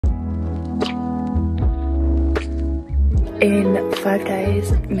In 5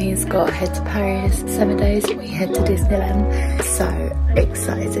 days, me and Scott head to Paris. 7 days, we head to Disneyland. So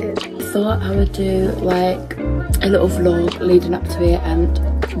excited. Thought I would do like a little vlog leading up to it and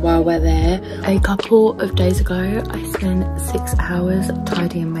while we're there. A couple of days ago, I spent 6 hours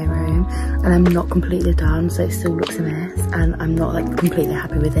tidying my room and I'm not completely done, so it still looks a mess and I'm not like completely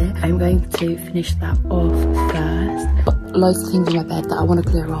happy with it. I'm going to finish that off first. Got loads of things on my bed that I want to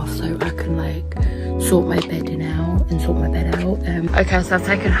clear off so I can like sort my bedding out and sort my bed out. Okay, so I've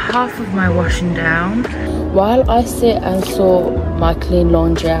taken half of my washing down. While I sit and sort my clean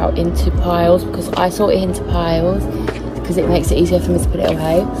laundry out into piles, because I sort it into piles because it makes it easier for me to put it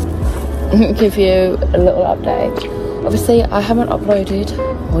away. Give you a little update. Obviously, I haven't uploaded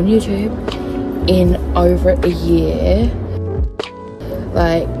on YouTube in over a year.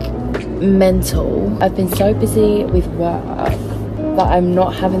 Like, mental. I've been so busy with work that I'm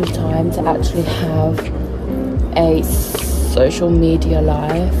not having the time to actually have a social media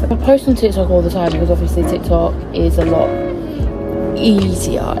life. I post on TikTok all the time because obviously TikTok is a lot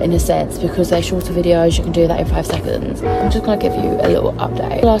easier in a sense because they're shorter videos. You can do that in 5 seconds. I'm just gonna give you a little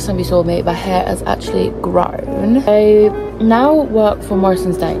update. Last time you saw me, my hair has actually grown. I now work for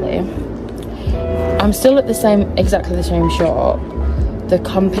Morrison's Daily. I'm still at exactly the same shop. The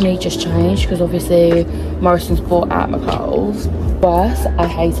company just changed because obviously Morrison's bought out McCall's. Worse, I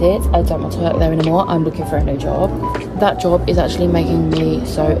hate it. I don't want to work there anymore. I'm looking for a new job. That job is actually making me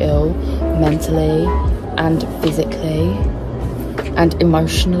so ill mentally and physically and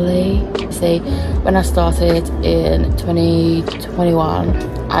emotionally. See, when I started in 2021,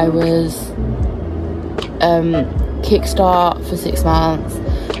 I was kickstart for 6 months.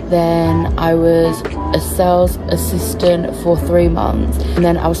 Then I was a sales assistant for 3 months. And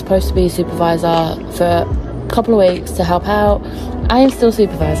then I was supposed to be a supervisor for a couple of weeks to help out. I am still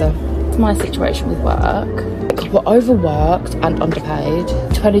supervisor. It's my situation with work. We're overworked and underpaid.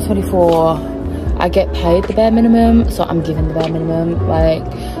 2024, I get paid the bare minimum, so I'm given the bare minimum. Like,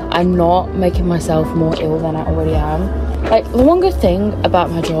 I'm not making myself more ill than I already am. Like, the one good thing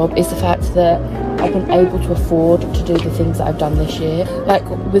about my job is the fact that I've been able to afford to do the things that I've done this year. Like,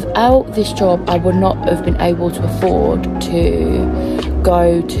 without this job, I would not have been able to afford to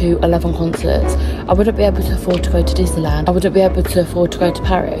go to 11 concerts. I wouldn't be able to afford to go to Disneyland. I wouldn't be able to afford to go to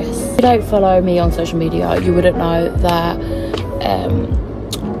Paris. If you don't follow me on social media, you wouldn't know that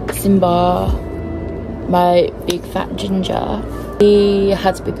Simba, my big fat ginger, he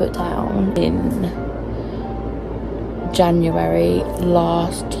had to be put down in January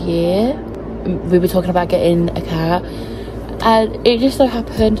last year. We were talking about getting a cat, and it just so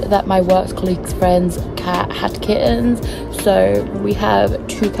happened that my work colleague's friend's cat had kittens, so we have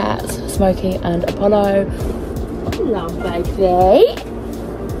 2 cats, Smokey and Apollo. Hello, baby.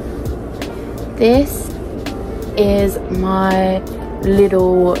 This is my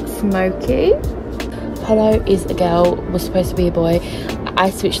little Smokey. Apollo is a girl, was supposed to be a boy. I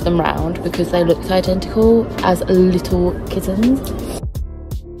switched them round because they looked identical as little kittens.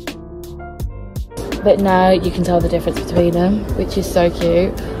 But now you can tell the difference between them, which is so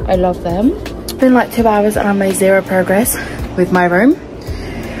cute. I love them. It's been like 2 hours and I made 0 progress with my room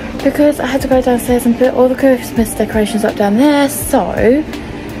because I had to go downstairs and put all the Christmas decorations up down there. So,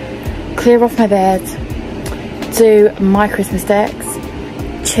 clear off my bed, do my Christmas decks,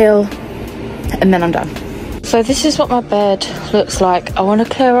 chill, and then I'm done. So this is what my bed looks like. I want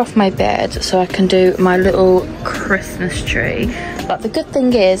to clear off my bed so I can do my little Christmas tree. But the good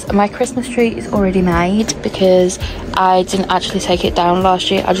thing is my Christmas tree is already made because I didn't actually take it down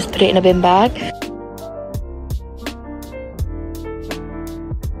last year. I just put it in a bin bag.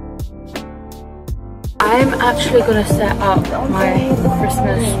 I'm actually going to set up my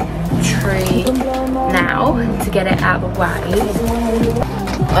Christmas tree now to get it out of the way.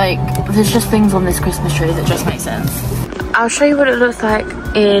 Like, there's just things on this Christmas tree that just make sense. I'll show you what it looks like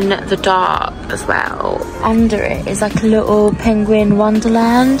in the dark as well. Under it is like a little penguin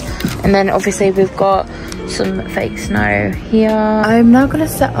wonderland, and then obviously we've got some fake snow here. I'm now going to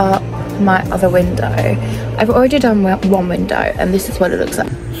set up my other window. I've already done one window and this is what it looks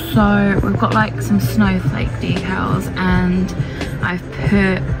like. So we've got like some snowflake decals and I've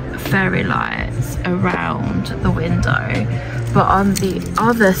put fairy lights around the window. But on the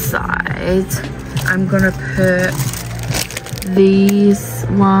other side, I'm gonna put these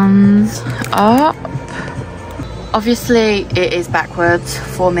ones up. Obviously, it is backwards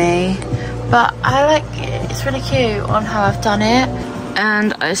for me, but I like it. It's really cute on how I've done it.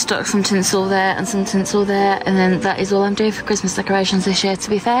 And I stuck some tinsel there and some tinsel there, and then that is all I'm doing for Christmas decorations this year, to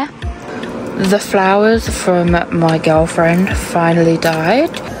be fair. The flowers from my girlfriend finally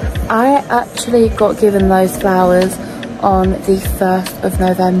died. I actually got given those flowers on the 1st of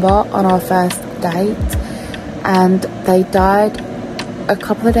November on our first date, and they died a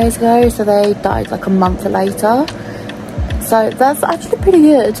couple of days ago, so they died like a month later. So that's actually pretty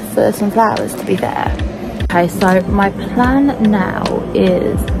good for some flowers, to be fair. Okay, so my plan now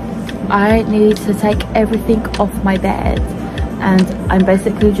is I need to take everything off my bed, and I'm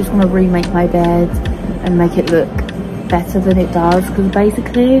basically just going to remake my bed and make it look better than it does, because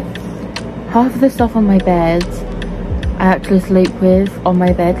basically half of the stuff on my bed I actually sleep with on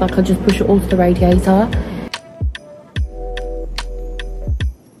my bed. Like, I just push it all to the radiator.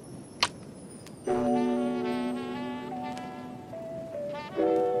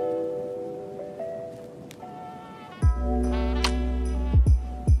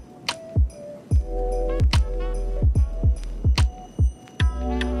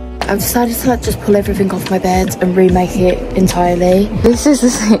 I've decided to just pull everything off my bed and remake it entirely. This is the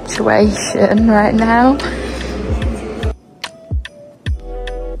situation right now.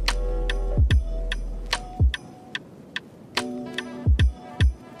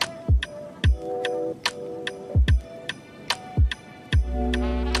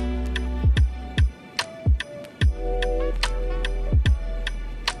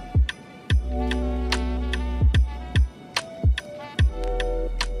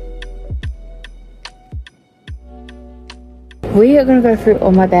 We are going to go through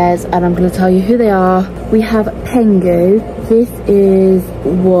all my bears and I'm going to tell you who they are. We have Pengu. This is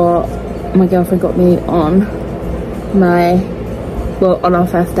what my girlfriend got me on on our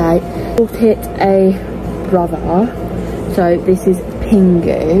first date. I called it a brother. So this is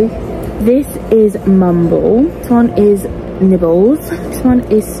Pingu. This is Mumble. This one is Nibbles. This one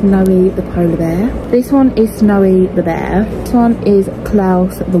is Snowy the polar bear. This one is Snowy the bear. This one is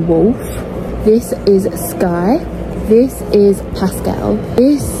Klaus the wolf. This is Sky. This is Pascal.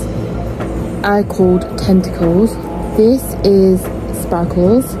 This I called Tentacles. This is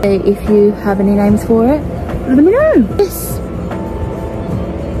Sparkles. If you have any names for it, let me know. This,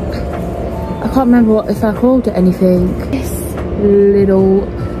 I can't remember if I called it anything. This little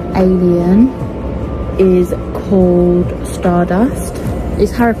alien is called Stardust.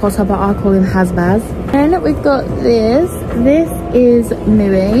 It's Harry Potter, but I call him Hasbaz. And we've got this. This is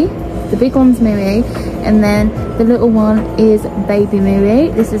Mui. The big one's Mui. And then the little one is Baby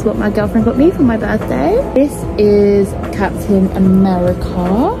Mui. This is what my girlfriend got me for my birthday. This is Captain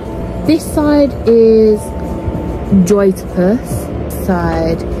America. This side is Joytopus. This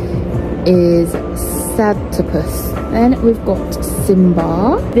side is Sadtopus. Then we've got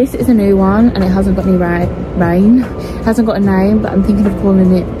Simba. This is a new one and it hasn't got any rain. It hasn't got a name, but I'm thinking of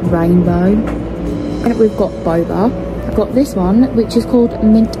calling it Rainbow. And we've got Boba. I've got this one, which is called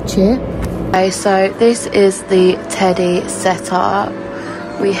Mint Chip. Okay, so this is the teddy setup.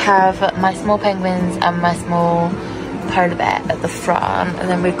 We have my small penguins and my small polar bear at the front, and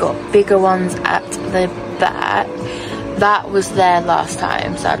then we've got bigger ones at the back. That was there last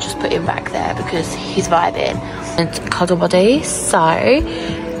time, so I just put him back there because he's vibing. And cuddle buddy, so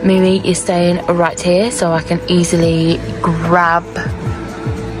Mimi is staying right here, so I can easily grab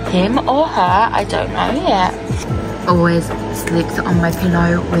him or her, I don't know yet. Always sleeps on my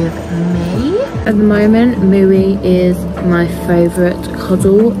pillow with me. At the moment, Mui is my favourite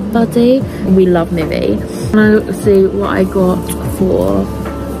cuddle buddy. We love Mui. When I see what I got for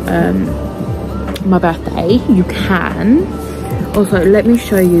my birthday, you can. Also, let me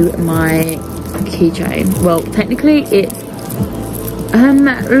show you my keychain. Well, technically it's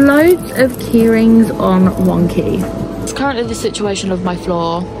loads of key rings on one key. It's currently the situation of my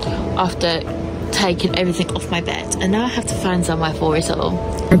floor after taking everything off my bed, and now I have to find somewhere for it all.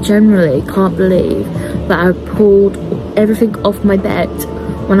 I generally can't believe that I pulled everything off my bed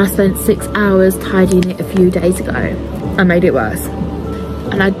when I spent 6 hours tidying it a few days ago. I made it worse,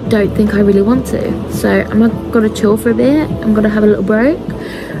 and I don't think I really want to, so I'm gonna chill for a bit. I'm gonna have a little break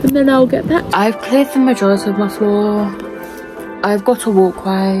and then I'll get back. I've cleared the majority of my floor. I've got a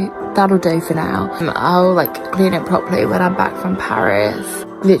walkway, that'll do for now. I'll like clean it properly when I'm back from Paris.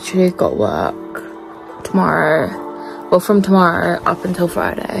 Literally got work tomorrow, well from tomorrow up until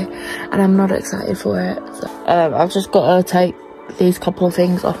Friday, and I'm not excited for it. So, I've just got to take these couple of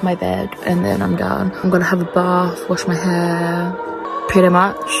things off my bed and then I'm done. I'm gonna have a bath, wash my hair, pretty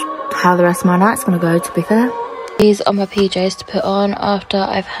much how the rest of my night's gonna go, to be fair. These are my PJs to put on after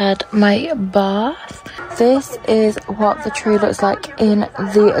I've had my bath. This is what the tree looks like in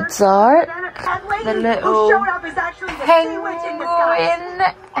the dark. The little penguin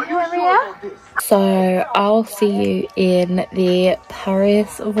area. So I'll see you in the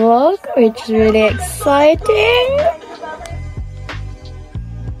Paris vlog, which is really exciting.